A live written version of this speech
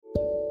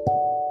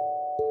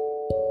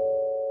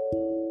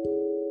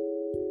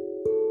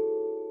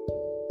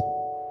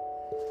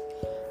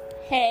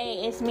Hey,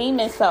 it's me,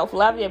 Miss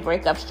Self-Love, your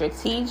breakup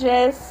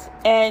strategist.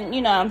 And,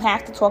 I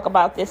have to talk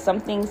about this. Some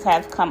things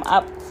have come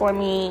up for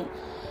me,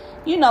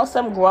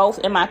 some growth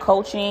in my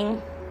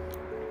coaching.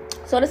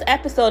 So this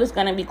episode is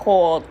going to be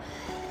called,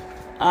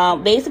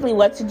 basically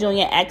what to do when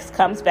your ex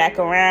comes back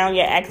around.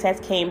 Your ex has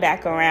came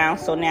back around,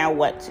 so now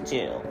what to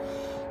do?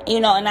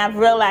 And I've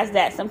realized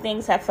that some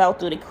things have fell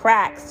through the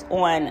cracks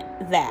on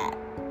that.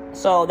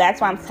 So that's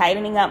why I'm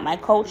tightening up my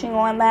coaching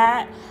on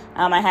that.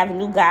 I have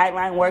new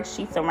guideline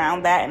worksheets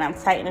around that, and I'm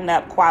tightening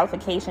up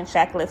qualification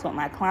checklists with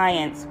my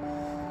clients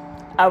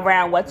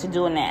around what to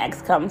do when their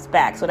ex comes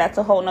back. So that's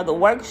a whole nother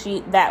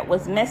worksheet that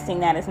was missing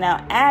that is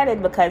now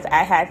added because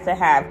I had to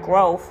have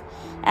growth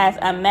as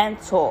a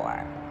mentor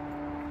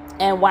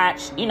and watch,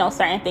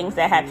 certain things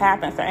that have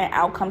happened, certain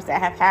outcomes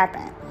that have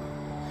happened,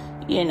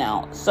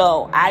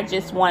 So I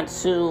just want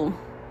to,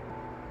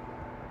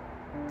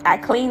 I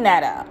clean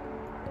that up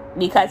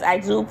because I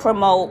do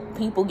promote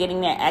people getting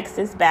their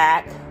exes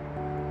back,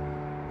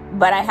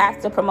 but I have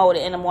to promote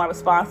it in a more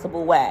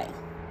responsible way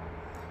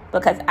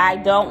because I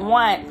don't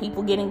want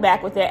people getting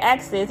back with their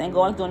exes and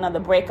going through another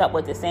breakup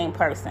with the same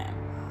person.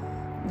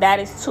 That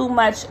is too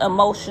much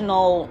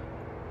emotional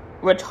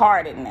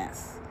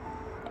retardedness,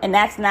 and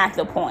that's not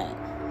the point.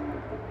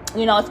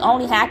 It's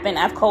only happened,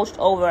 I've coached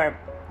over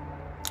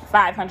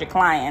 500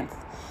 clients,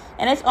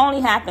 and it's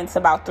only happened to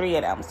about 3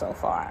 of them so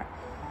far,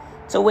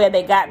 to where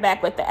they got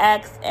back with the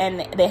ex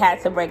and they had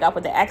to break up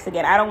with the ex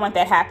again. I don't want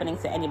that happening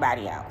to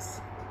anybody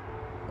else.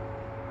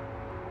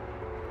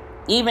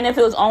 Even if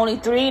it was only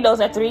 3,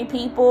 those are 3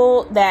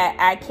 people that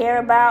I care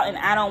about, and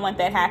I don't want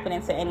that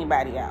happening to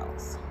anybody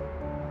else.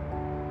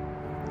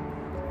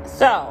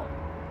 So,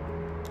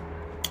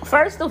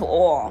 first of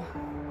all,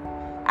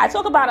 I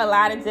talk about a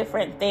lot of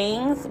different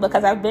things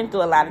because I've been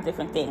through a lot of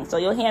different things. So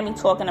you'll hear me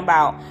talking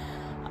about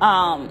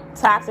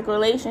toxic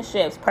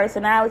relationships,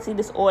 personality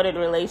disordered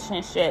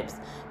relationships,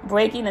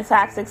 breaking the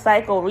toxic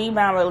cycle,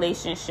 rebound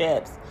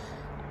relationships,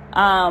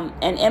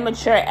 an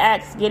immature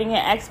ex, getting your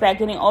ex back,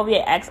 getting over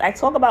your ex. I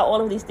talk about all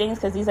of these things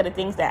because these are the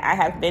things that I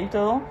have been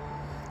through.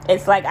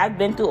 It's like I've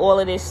been through all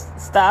of this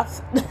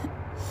stuff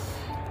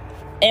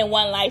in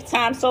one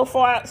lifetime so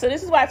far. So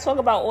this is why I talk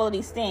about all of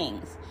these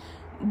things.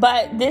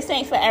 But this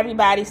ain't for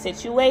everybody's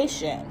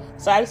situation.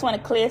 So I just want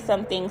to clear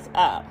some things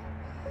up.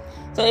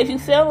 So if you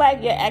feel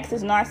like your ex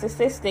is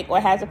narcissistic or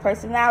has a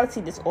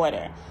personality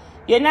disorder,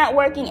 you're not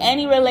working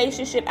any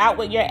relationship out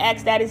with your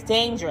ex. That is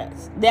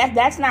dangerous.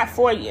 That's not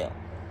for you.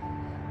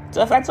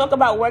 So if I talk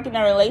about working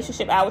a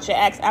relationship out with your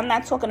ex, I'm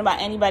not talking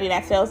about anybody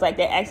that feels like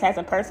their ex has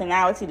a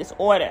personality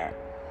disorder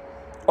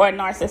or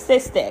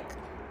narcissistic.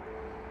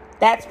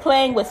 That's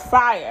playing with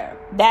fire.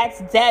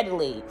 That's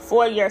deadly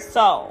for your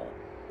soul.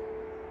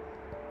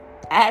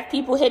 I have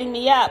people hitting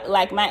me up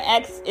like my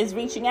ex is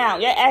reaching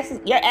out. Your ex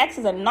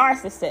is a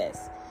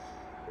narcissist.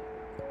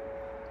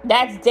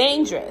 That's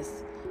dangerous.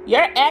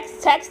 Your ex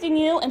texting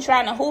you and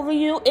trying to hoover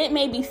you, it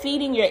may be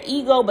feeding your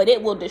ego, but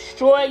it will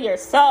destroy your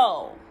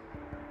soul.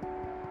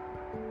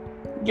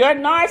 Your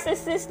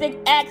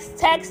narcissistic ex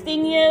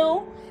texting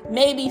you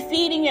may be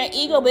feeding your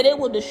ego, but it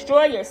will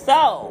destroy your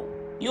soul.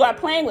 You are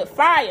playing with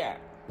fire.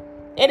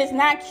 It is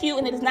not cute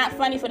and it is not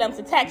funny for them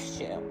to text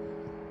you.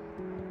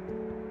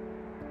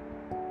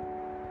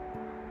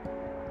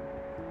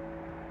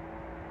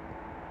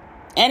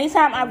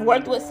 Anytime I've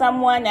worked with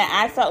someone that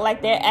I felt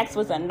like their ex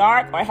was a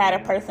narc or had a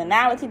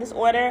personality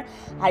disorder,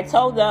 I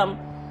told them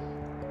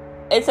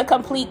it's a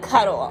complete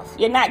cutoff.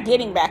 You're not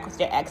getting back with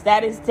your ex.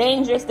 That is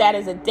dangerous. That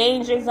is a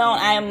danger zone.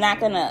 I am not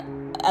going to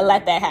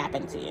let that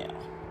happen to you.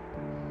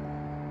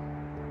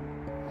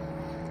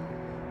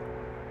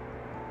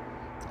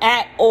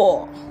 At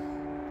all.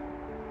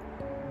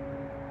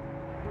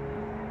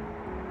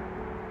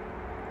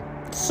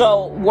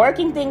 So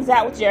working things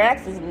out with your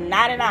ex is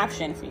not an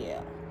option for you.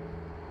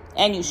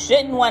 And you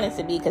shouldn't want it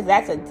to be because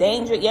that's a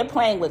danger. You're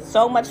playing with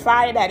so much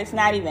fire that it's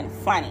not even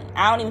funny.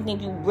 I don't even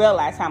think you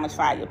realize how much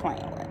fire you're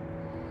playing with.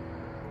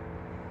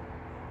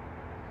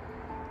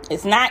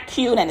 It's not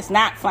cute and it's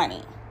not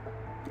funny.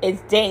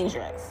 It's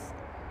dangerous.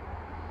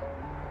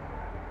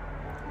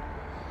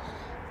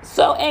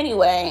 So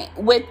anyway,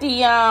 with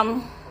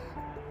the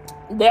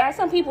there are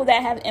some people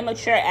that have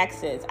immature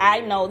exes.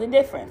 I know the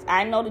difference.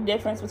 I know the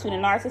difference between a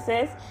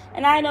narcissist,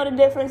 and I know the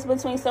difference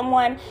between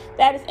someone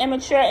that is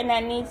immature and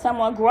that needs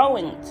someone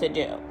growing to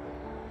do.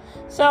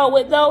 So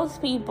with those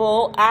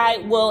people, I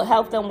will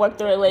help them work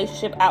the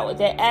relationship out with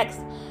their ex,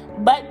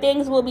 but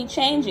things will be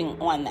changing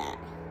on that.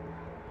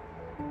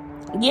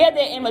 Yeah,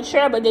 they're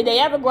immature, but did they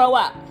ever grow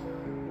up?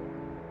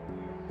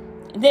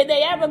 Did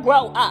they ever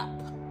grow up?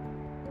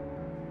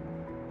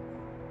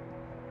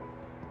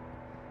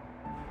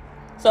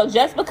 So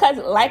just because,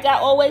 like I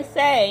always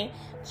say,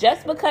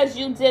 just because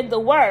you did the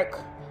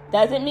work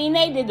doesn't mean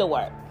they did the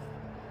work.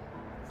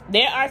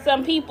 There are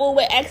some people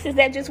with exes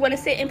that just want to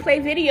sit and play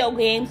video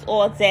games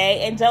all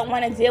day and don't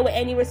want to deal with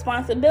any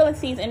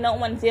responsibilities and don't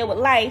want to deal with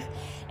life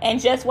and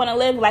just want to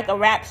live like a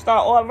rap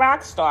star or a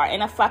rock star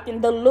in a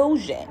fucking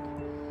delusion.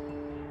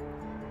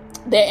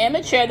 They're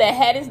immature. Their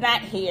head is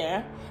not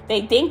here. They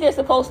think they're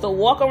supposed to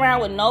walk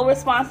around with no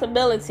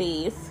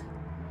responsibilities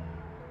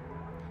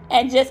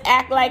and just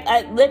act like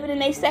living in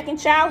their second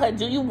childhood.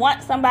 Do you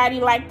want somebody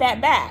like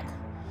that back?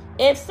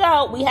 If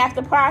so, we have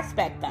to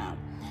prospect them.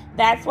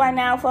 That's why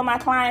now for my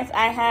clients,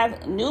 I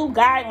have new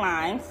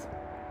guidelines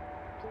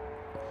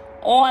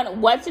on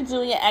what to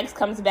do when your ex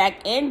comes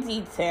back in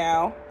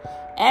detail.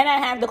 And I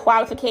have the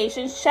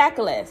qualifications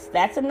checklist.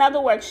 That's another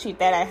worksheet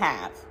that I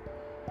have.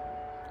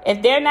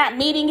 If they're not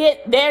meeting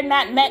it, they're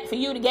not meant for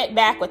you to get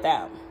back with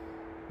them.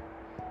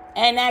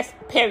 And that's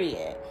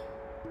period.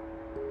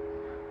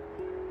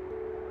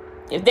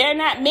 If they're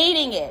not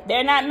meeting it,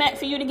 they're not meant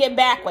for you to get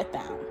back with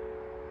them.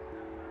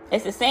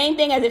 It's the same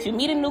thing as if you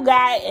meet a new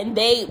guy and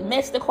they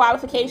miss the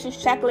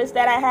qualifications checklist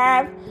that I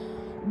have.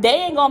 They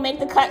ain't gonna make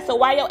the cut, so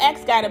why your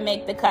ex gotta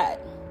make the cut?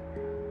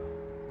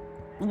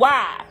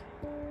 Why?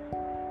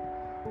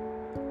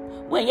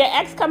 When your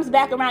ex comes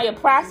back around, you're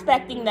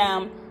prospecting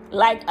them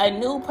like a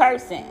new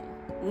person,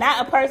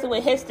 not a person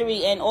with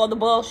history and all the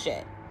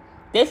bullshit.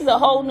 This is a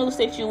whole new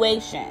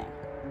situation.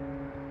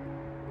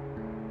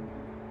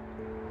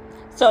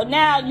 So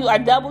now you are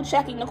double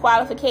checking the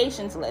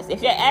qualifications list.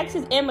 If your ex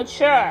is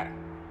immature,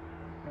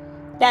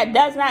 that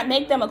does not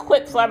make them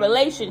equipped for a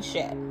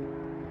relationship.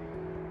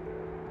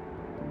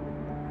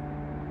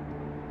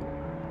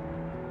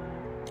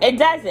 It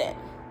doesn't.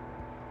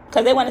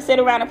 Because they want to sit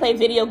around and play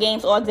video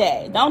games all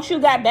day. Don't you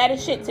got better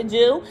shit to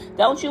do?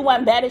 Don't you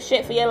want better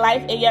shit for your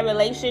life and your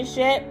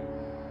relationship?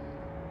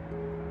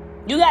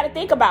 You got to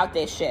think about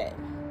this shit.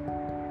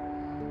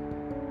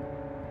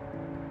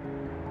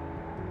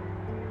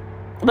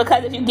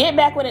 Because if you get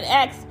back with an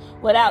ex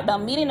without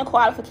them meeting the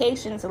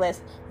qualifications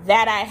list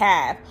that I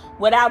have,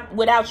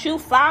 without you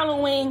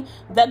following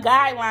the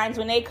guidelines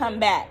when they come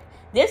back,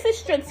 this is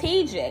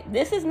strategic.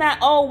 This is not,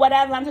 oh,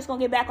 whatever, I'm just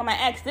going to get back on my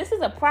ex. This is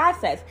a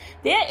process.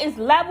 There is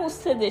levels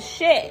to this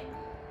shit.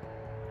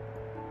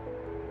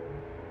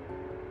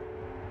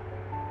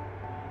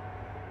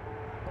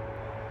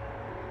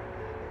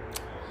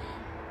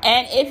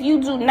 And if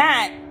you do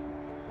not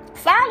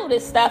follow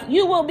this stuff,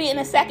 you will be in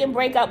a second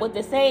breakup with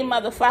the same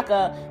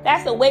motherfucker.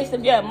 That's a waste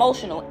of your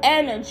emotional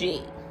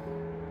energy.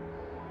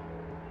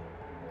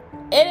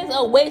 It is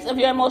a waste of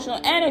your emotional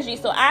energy.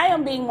 So I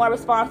am being more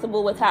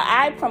responsible with how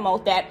I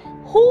promote that.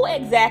 Who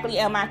exactly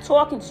am I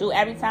talking to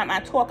every time I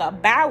talk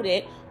about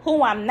it?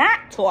 Who I'm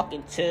not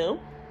talking to?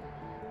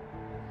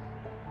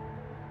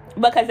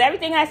 Because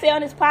everything I say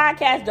on this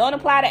podcast don't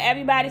apply to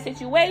everybody's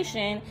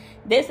situation.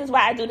 This is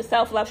why I do the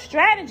self-love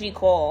strategy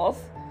calls.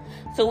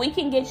 So we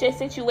can get your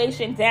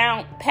situation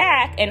down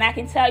pat, and I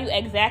can tell you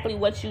exactly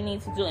what you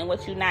need to do and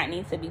what you not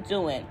need to be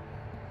doing.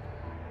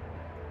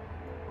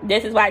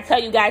 This is why I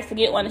tell you guys to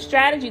get on the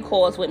strategy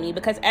calls with me,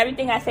 because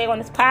everything I say on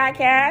this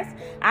podcast,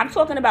 I'm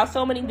talking about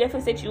so many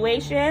different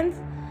situations,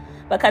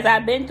 because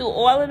I've been through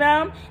all of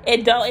them.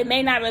 It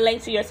may not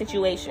relate to your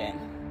situation.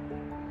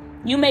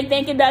 You may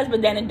think it does,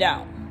 but then it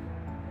don't.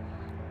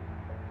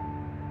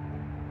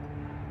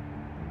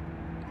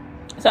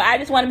 So I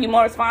just want to be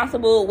more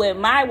responsible with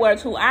my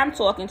words, who I'm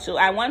talking to.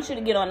 I want you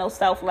to get on those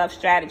self-love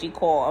strategy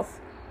calls,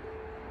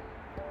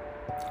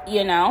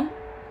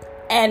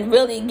 and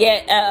really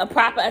get a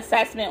proper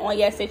assessment on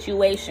your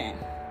situation.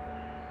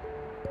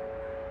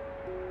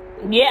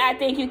 Yeah, I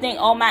think you think,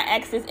 oh, my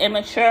ex is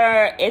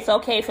immature, it's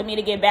okay for me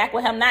to get back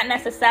with him. Not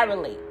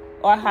necessarily.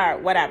 Or her,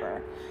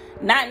 whatever.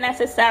 Not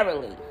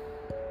necessarily.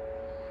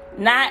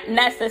 Not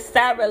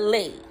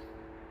necessarily.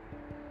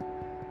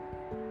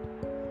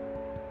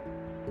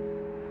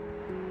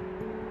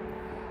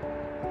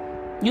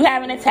 You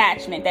have an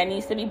attachment that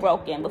needs to be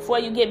broken. Before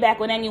you get back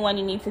with anyone,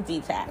 you need to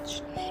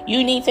detach.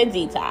 You need to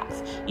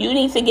detox. You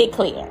need to get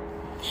clear.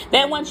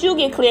 Then once you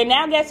get clear,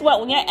 now guess what?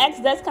 When your ex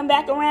does come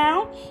back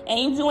around and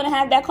you do want to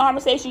have that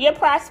conversation, you're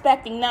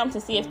prospecting them to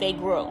see if they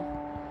grew.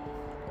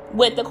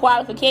 With the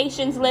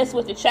qualifications list,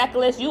 with the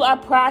checklist, you are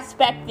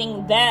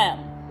prospecting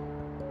them.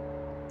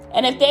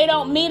 And if they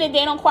don't meet it,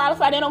 they don't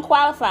qualify, they don't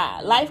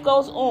qualify. Life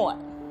goes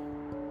on.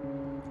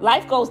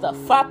 Life goes the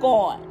fuck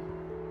on.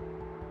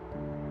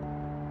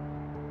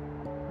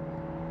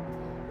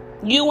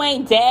 You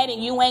ain't dead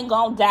and you ain't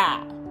gonna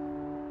die.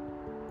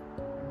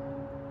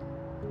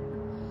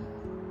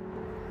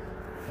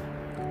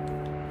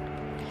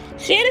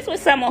 Share this with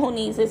someone who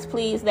needs this,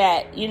 please,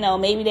 that,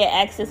 maybe their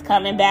ex is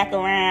coming back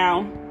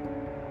around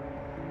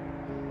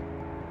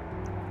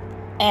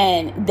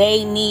and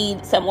they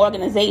need some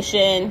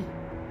organization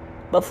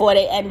before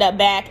they end up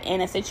back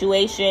in a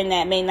situation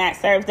that may not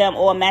serve them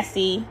or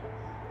messy.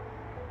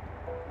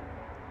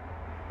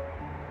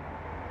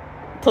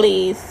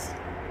 Please.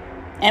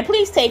 And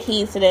please take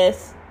heed to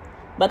this,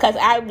 because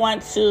I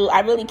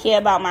really care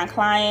about my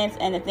clients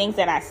and the things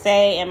that I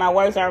say, and my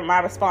words are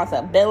my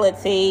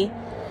responsibility.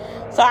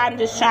 So I'm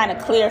just trying to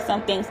clear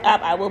some things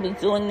up. I will be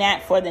doing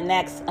that for the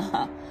next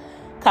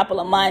couple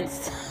of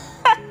months.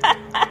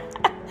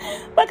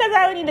 Because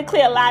I need to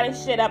clear a lot of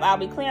shit up. I'll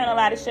be clearing a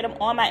lot of shit up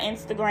on my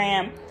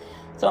Instagram.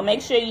 So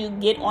make sure you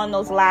get on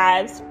those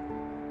lives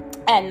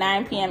at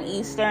 9 p.m.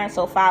 Eastern.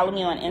 So follow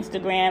me on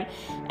Instagram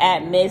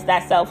at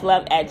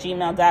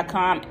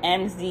ms.selflove@gmail.com,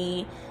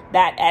 mz.selfluv,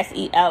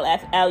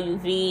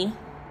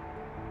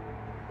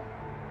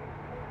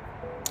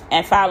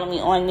 and follow me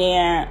on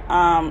there.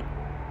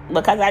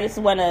 Because I just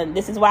want to,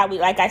 this is why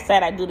like I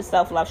said, I do the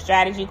self-love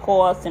strategy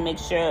calls to make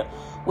sure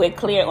we're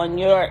clear on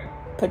your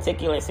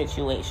particular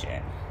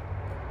situation.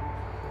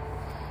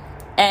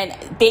 And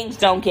things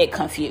don't get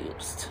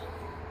confused.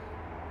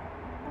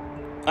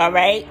 All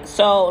right?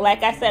 So,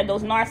 like I said,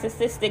 those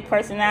narcissistic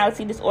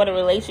personality disorder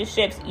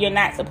relationships, you're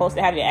not supposed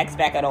to have your ex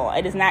back at all.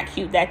 It is not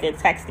cute that they're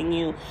texting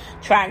you,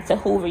 trying to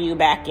hoover you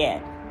back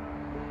in.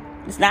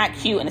 It's not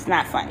cute and it's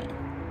not funny.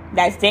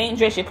 That's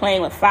dangerous. You're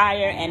playing with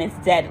fire and it's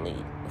deadly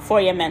for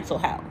your mental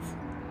health.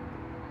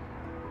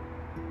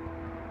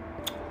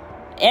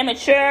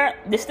 Immature,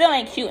 they still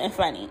ain't cute and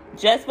funny.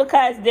 Just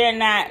because they're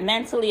not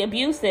mentally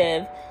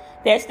abusive,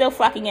 they're still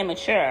fucking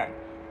immature.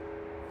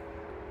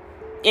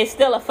 It's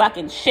still a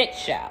fucking shit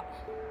show.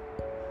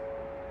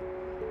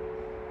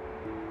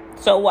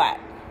 So what?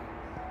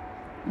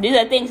 These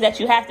are things that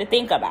you have to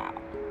think about.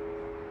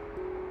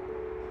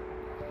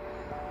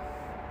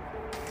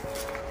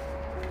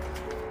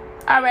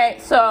 All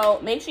right, so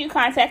make sure you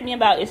contact me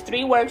about it's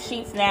 3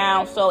 worksheets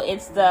now. So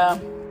it's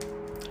the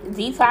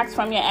detox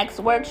from your ex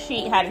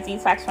worksheet, how to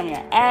detox from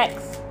your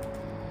ex.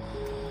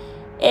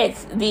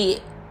 It's the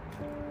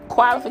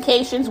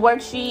qualifications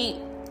worksheet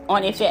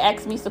on if your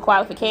ex meets the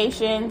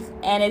qualifications,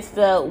 and it's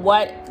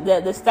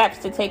the steps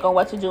to take on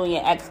what to do when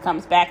your ex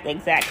comes back, the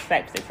exact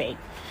steps to take.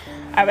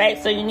 All right,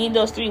 so you need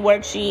those 3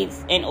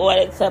 worksheets in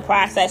order to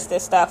process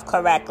this stuff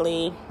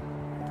correctly,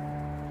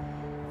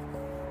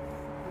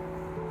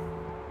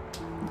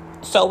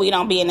 so we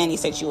don't be in any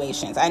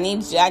situations. I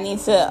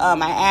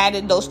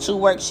added those 2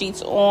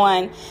 worksheets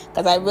on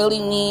because I really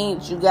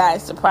need you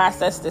guys to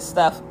process this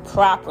stuff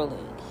properly.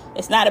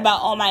 It's not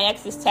about, oh, my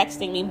ex is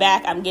texting me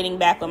back, I'm getting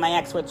back with my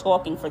ex, we're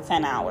talking for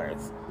 10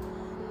 hours.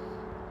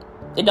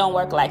 It don't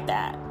work like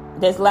that.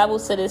 There's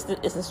levels to this.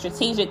 It's a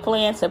strategic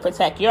plan to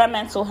protect your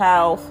mental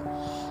health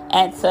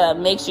and to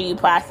make sure you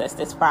process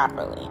this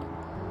properly.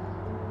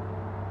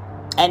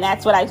 And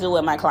that's what I do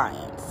with my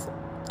clients.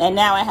 And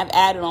now I have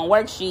added on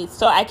worksheets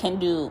so I can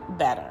do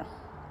better.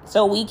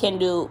 So we can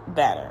do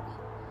better.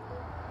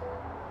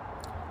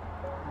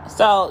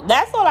 So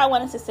that's all I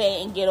wanted to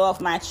say and get off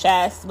my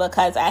chest,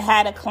 because I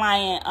had a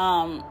client,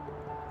 a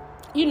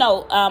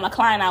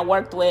client I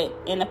worked with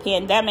in the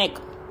pandemic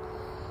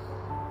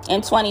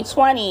in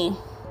 2020,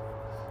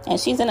 and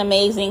she's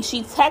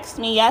she texted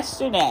me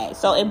yesterday.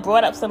 So it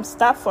brought up some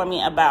stuff for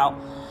me about,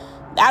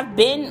 I've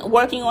been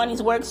working on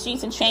these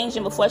worksheets and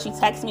changing before she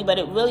texted me, but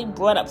it really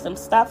brought up some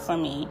stuff for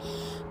me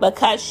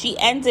because she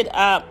ended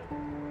up,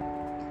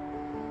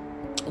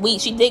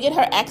 she did get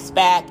her ex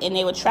back and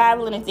they were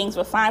traveling and things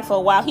were fine for a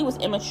while. He was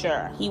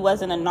immature. He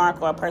wasn't a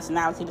narc or a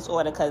personality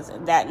disorder, because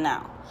that,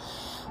 no.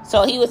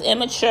 So he was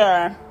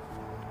immature,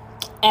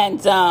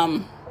 and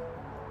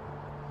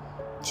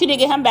she did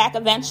get him back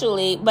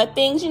eventually, but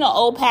things,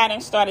 old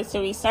patterns started to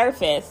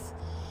resurface.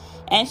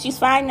 And she's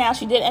fine now.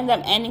 She did end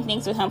up ending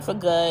things with him for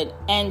good.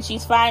 And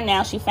she's fine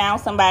now. She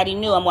found somebody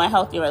new, a more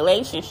healthy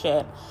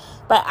relationship.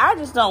 But I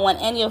just don't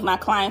want any of my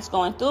clients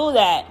going through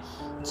that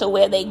to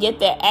where they get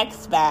their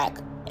ex back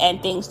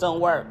and things don't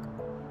work.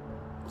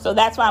 So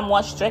that's why I'm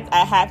more strict.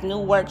 I have new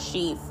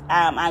worksheets.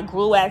 I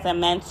grew as a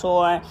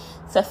mentor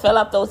to fill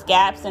up those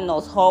gaps and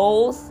those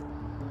holes.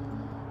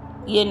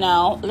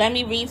 Let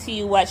me read to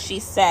you what she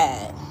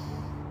said.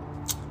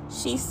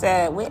 She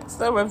said, where's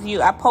the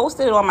review? I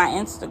posted it on my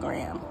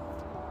Instagram.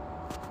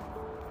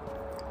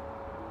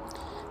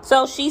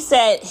 So she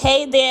said,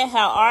 hey there,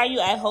 how are you?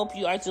 I hope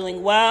you are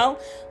doing well.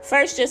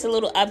 First, just a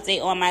little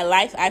update on my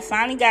life. I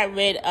finally got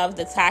rid of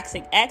the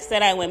toxic ex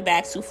that I went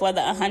back to for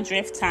the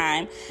 100th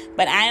time,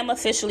 but I am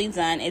officially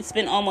done. It's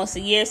been almost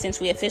a year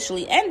since we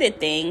officially ended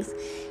things,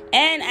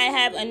 and I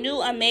have a new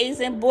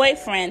amazing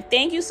boyfriend.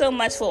 Thank you so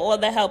much for all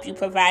the help you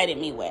provided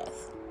me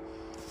with.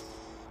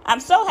 I'm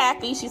so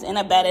happy she's in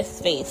a better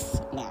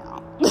space now.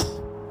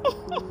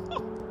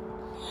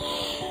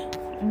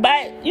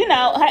 But,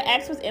 her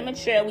ex was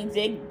immature.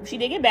 She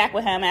did get back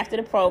with him after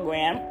the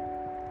program.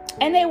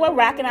 And they were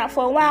rocking out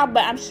for a while.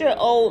 But I'm sure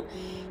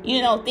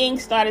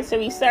things started to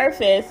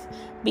resurface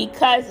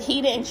because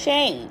he didn't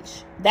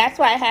change. That's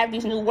why I have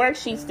these new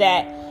worksheets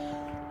that,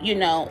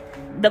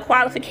 the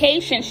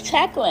qualifications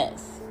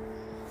checklist.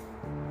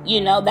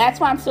 That's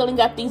why I'm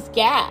filling up these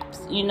gaps.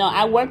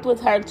 I worked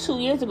with her 2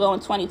 years ago in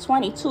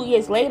 2020. 2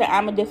 years later,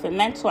 I'm a different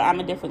mentor. I'm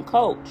a different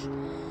coach.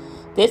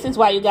 This is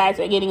why you guys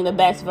are getting the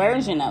best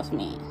version of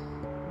me.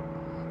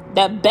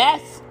 The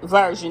best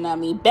version of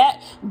me. Better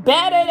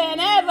than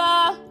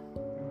ever.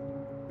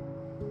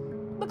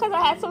 Because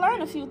I had to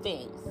learn a few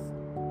things.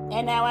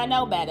 And now I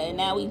know better. And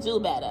now we do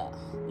better.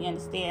 You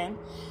understand?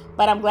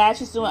 But I'm glad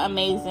she's doing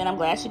amazing. I'm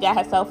glad she got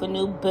herself a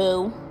new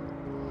boo.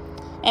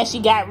 And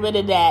she got rid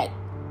of that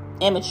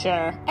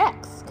immature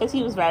ex. Because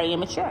he was very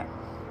immature.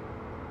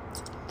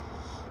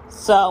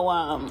 So,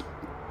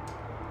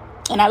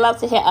 And I love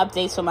to hear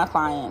updates from my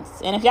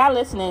clients. And if y'all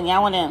listening,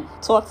 y'all want to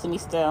talk to me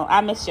still,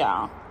 I miss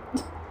y'all.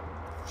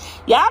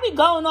 Y'all be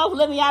going off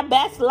living your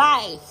best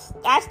life.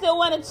 I still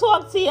want to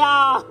talk to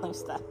y'all. Let me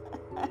stop.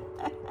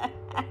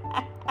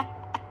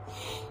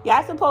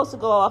 Y'all supposed to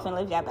go off and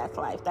live your best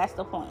life. That's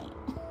the point.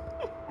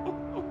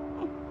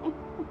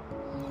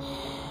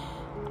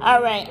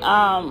 All right.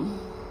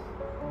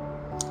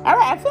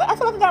 I feel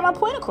like I got my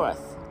point across.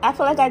 I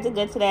feel like I did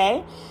good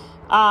today.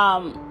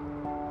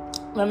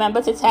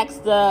 Remember to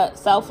text the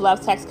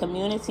Self-Love Text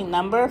Community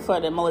number for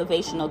the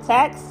motivational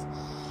text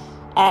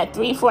at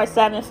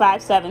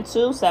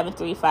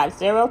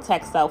 347-572-7350.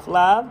 Text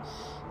Self-Love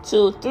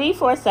to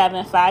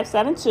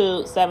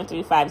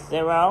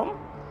 347-572-7350.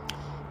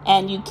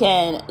 And you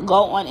can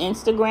go on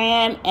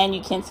Instagram and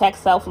you can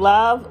text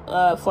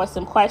Self-Love for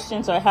some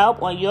questions or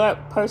help on your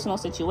personal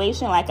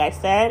situation. Like I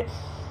said,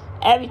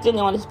 everything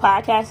on this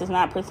podcast is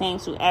not pertaining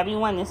to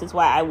everyone. This is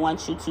why I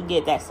want you to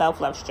get that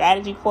self-love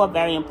strategy core.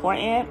 Very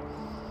important.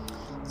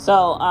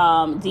 So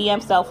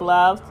DM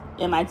Self-Love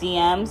in my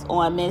DMs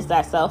on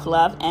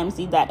ms.selflove,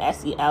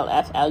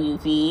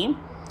 mz.selfluv.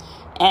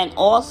 And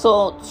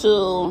also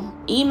to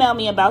email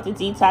me about the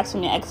Detox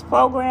from Your Ex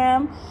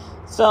program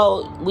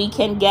so we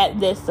can get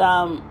this,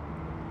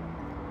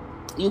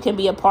 you can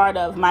be a part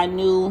of my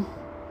new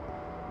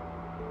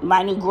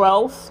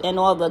growth and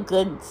all the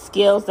good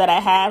skills that I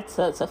have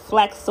to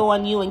flex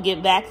on you and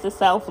get back to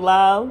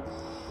self-love.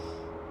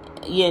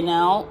 You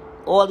know,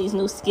 all these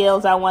new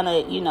skills I want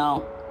to,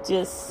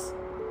 just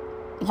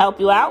help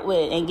you out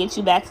with and get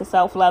you back to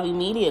self-love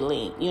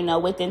immediately,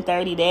 within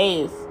 30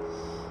 days.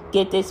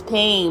 Get this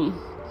pain.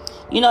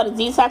 The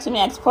Detox from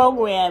Your Ex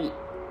program,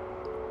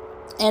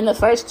 in the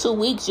first 2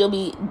 weeks, you'll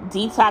be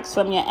detoxed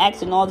from your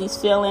ex, and all these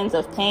feelings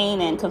of pain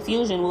and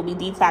confusion will be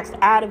detoxed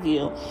out of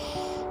you.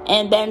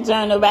 And then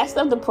during the rest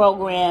of the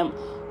program,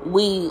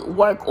 we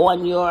work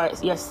on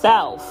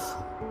yourself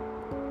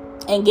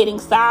and getting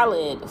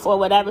solid for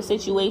whatever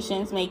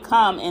situations may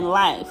come in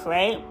life,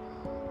 right?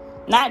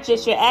 Not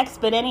just your ex,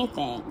 but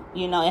anything.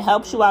 It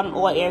helps you out in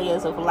all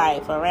areas of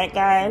life, all right,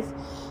 guys?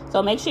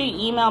 So make sure you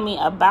email me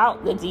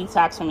about the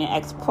Detox from Your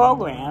Ex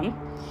program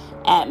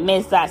at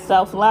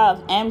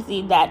ms.selflove,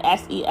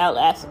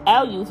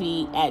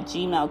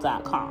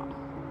 mz.selfluv@gmail.com.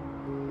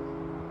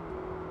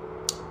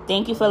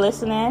 Thank you for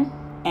listening,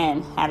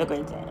 and have a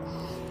great day.